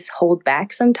just hold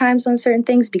back sometimes on certain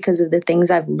things, because of the things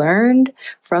I've learned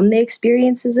from the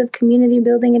experiences of community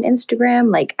building and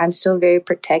Instagram. Like, I'm still very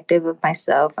protective of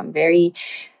myself. I'm very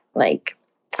like,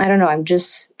 I don't know,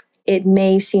 it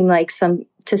may seem like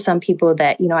to some people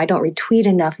that, I don't retweet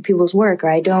enough of people's work, or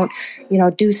I don't,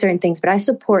 do certain things, but I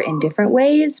support in different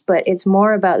ways. But it's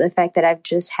more about the fact that I've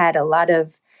just had a lot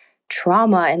of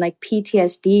trauma and like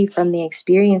PTSD from the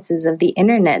experiences of the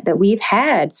internet that we've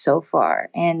had so far.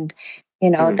 And,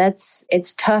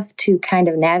 it's tough to kind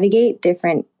of navigate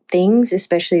different things,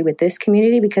 especially with this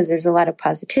community, because there's a lot of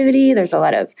positivity, there's a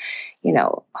lot of,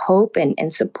 hope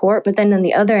and support. But then on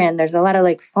the other end, there's a lot of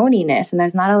like phoniness, and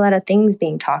there's not a lot of things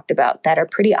being talked about that are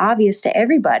pretty obvious to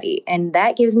everybody. And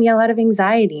that gives me a lot of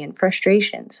anxiety and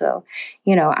frustration. So,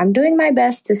 I'm doing my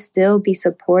best to still be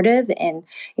supportive and,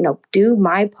 do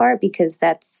my part, because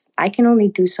I can only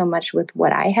do so much with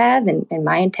what I have and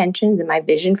my intentions and my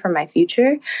vision for my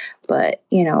future. But,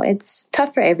 it's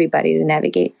tough for everybody to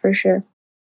navigate for sure.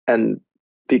 And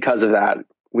because of that,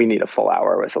 we need a full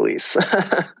hour with Elise.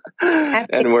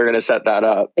 And we're going to set that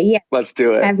up. But yeah, let's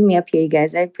do it. Having me up here, you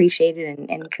guys. I appreciate it.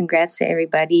 And congrats to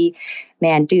everybody.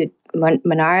 Man, dude,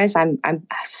 Manaras, I'm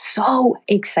so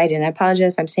excited. And I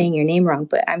apologize if I'm saying your name wrong,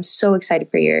 but I'm so excited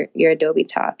for your Adobe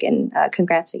talk. And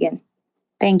congrats again.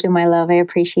 Thank you, my love. I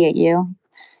appreciate you.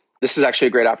 This is actually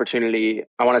a great opportunity.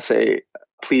 I want to say,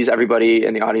 please, everybody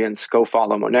in the audience, go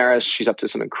follow Monaris. She's up to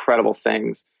some incredible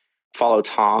things. Follow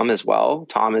Tom as well.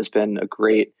 Tom has been a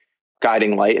great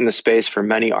guiding light in the space for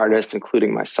many artists,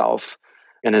 including myself,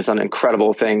 and has done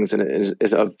incredible things and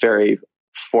is a very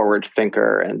forward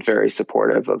thinker and very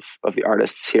supportive of the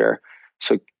artists here.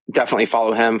 So definitely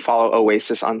follow him. Follow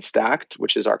Oasis Unstacked,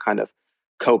 which is our kind of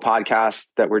co-podcast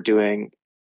that we're doing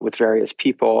with various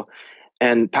people.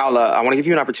 And Paula, I want to give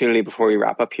you an opportunity before we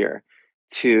wrap up here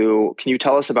can you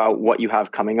tell us about what you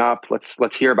have coming up?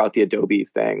 Let's hear about the Adobe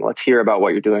thing. Let's hear about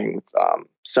what you're doing with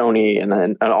Sony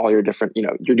and all your different,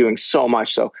 you're doing so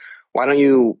much. So why don't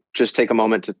you just take a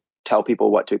moment to tell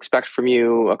people what to expect from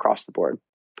you across the board?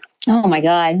 Oh my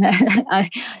God.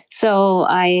 So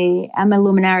I am a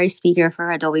luminary speaker for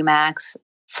Adobe Max.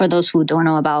 For those who don't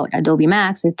know about Adobe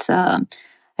Max, it's a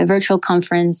virtual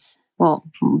conference. Well,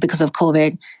 because of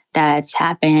COVID, that's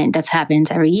happened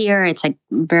every year. It's a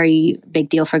very big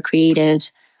deal for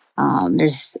creatives.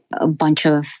 There's a bunch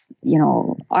of,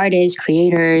 artists,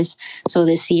 creators. So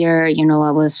this year,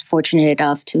 I was fortunate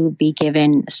enough to be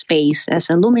given space as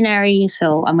a luminary.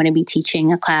 So I'm going to be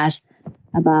teaching a class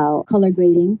about color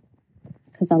grading,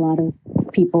 because a lot of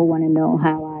people want to know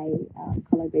how I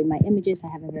color grade my images. I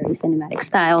have a very cinematic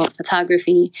style of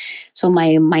photography. So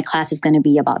my class is going to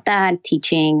be about that,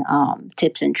 teaching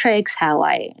tips and tricks,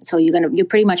 so you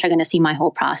pretty much are going to see my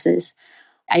whole process.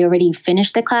 I already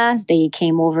finished the class. They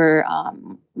came over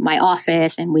my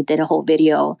office and we did a whole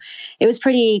video. It was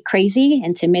pretty crazy,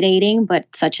 intimidating,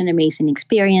 but such an amazing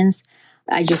experience.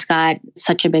 I just got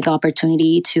such a big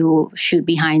opportunity to shoot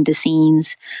behind the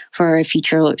scenes for a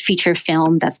feature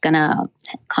film that's going to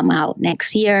come out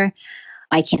next year.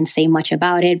 I can't say much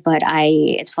about it, but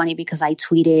it's funny because I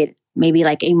tweeted maybe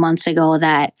like 8 months ago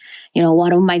that,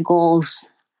 one of my goals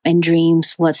and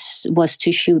dreams was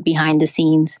to shoot behind the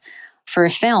scenes for a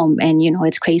film. And,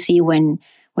 it's crazy when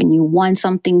you want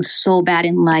something so bad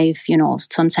in life,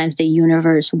 sometimes the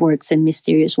universe works in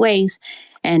mysterious ways.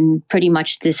 And pretty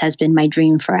much this has been my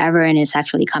dream forever, and it's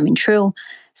actually coming true.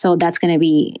 So that's going to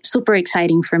be super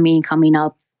exciting for me coming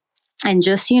up. And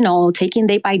just, taking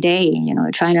day by day,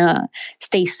 trying to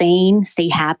stay sane, stay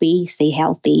happy, stay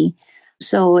healthy.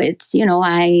 So it's,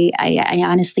 I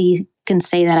honestly can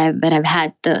say that I've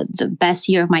had the best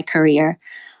year of my career.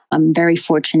 I'm very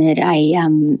fortunate. I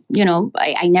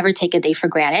never take a day for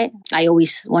granted. I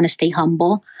always want to stay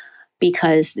humble,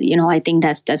 because, I think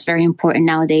that's very important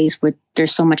nowadays with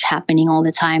there's so much happening all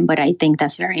the time. But I think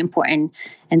that's very important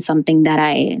and something that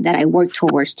I work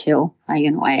towards too.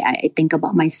 I think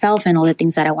about myself and all the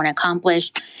things that I want to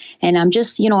accomplish. And I'm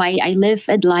just, I live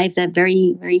a life that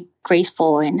very, very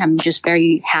graceful, and I'm just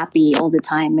very happy all the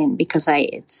time. And because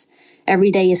it's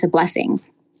every day is a blessing.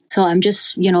 So I'm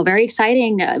just, very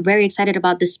excited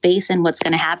about this space and what's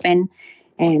going to happen.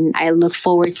 And I look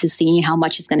forward to seeing how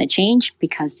much it's going to change,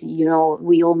 because,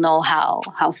 we all know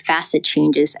how fast it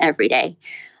changes every day.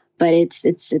 But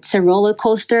it's a roller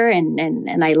coaster,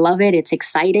 and I love it. It's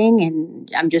exciting.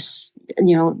 And I'm just,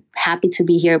 happy to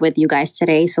be here with you guys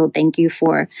today. So thank you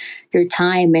for your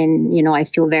time. And, I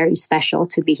feel very special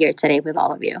to be here today with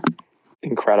all of you.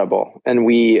 Incredible. And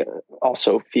we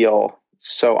also feel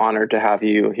so honored to have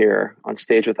you here on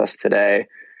stage with us today.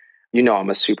 I'm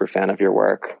a super fan of your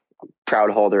work. Proud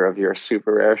holder of your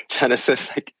super rare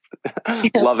Genesis.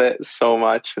 Love it so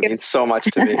much. It means so much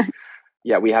to me.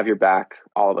 Yeah, we have your back.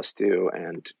 All of us do.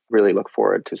 And really look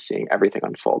forward to seeing everything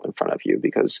unfold in front of you,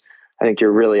 because I think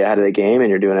you're really ahead of the game and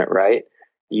you're doing it right.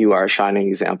 You are a shining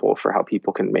example for how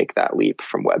people can make that leap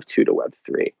from Web 2 to Web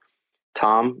 3.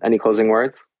 Tom, any closing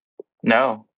words?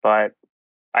 No, but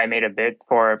I made a bid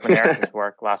for Moneris's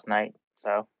work last night.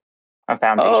 So I'm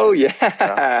foundation. Oh,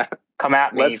 yeah. So come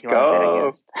at me. Let's if you go.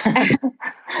 Want to bid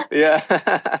against.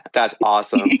 Yeah, that's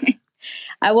awesome.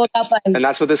 I woke up and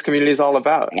that's what this community is all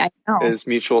about. I know. Is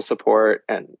mutual support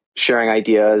and sharing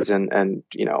ideas and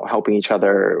helping each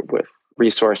other with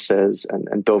resources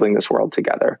and building this world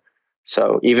together.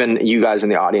 So even you guys in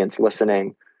the audience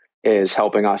listening is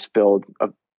helping us build a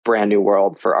brand new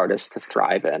world for artists to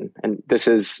thrive in. And this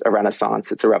is a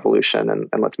renaissance. It's a revolution. And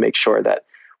let's make sure that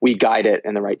we guide it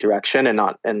in the right direction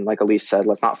and like Elise said,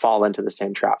 let's not fall into the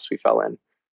same traps we fell in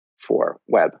for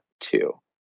Web 2.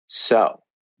 So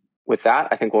with that,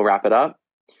 I think we'll wrap it up.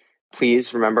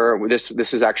 Please remember this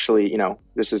is actually,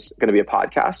 this is going to be a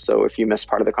podcast. So if you missed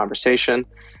part of the conversation,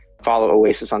 follow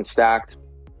Oasis Unstacked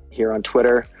here on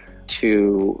Twitter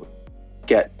to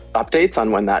get updates on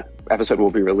when that episode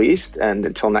will be released. And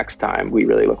until next time, we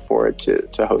really look forward to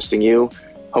hosting you.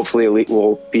 Hopefully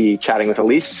we'll be chatting with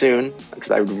Elise soon,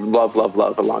 because I love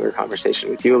a longer conversation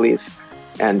with you, Elise.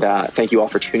 And thank you all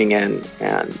for tuning in.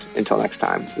 And until next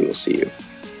time, we will see you.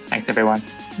 Thanks, everyone.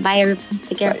 Bye, everyone.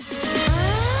 Take care. Bye.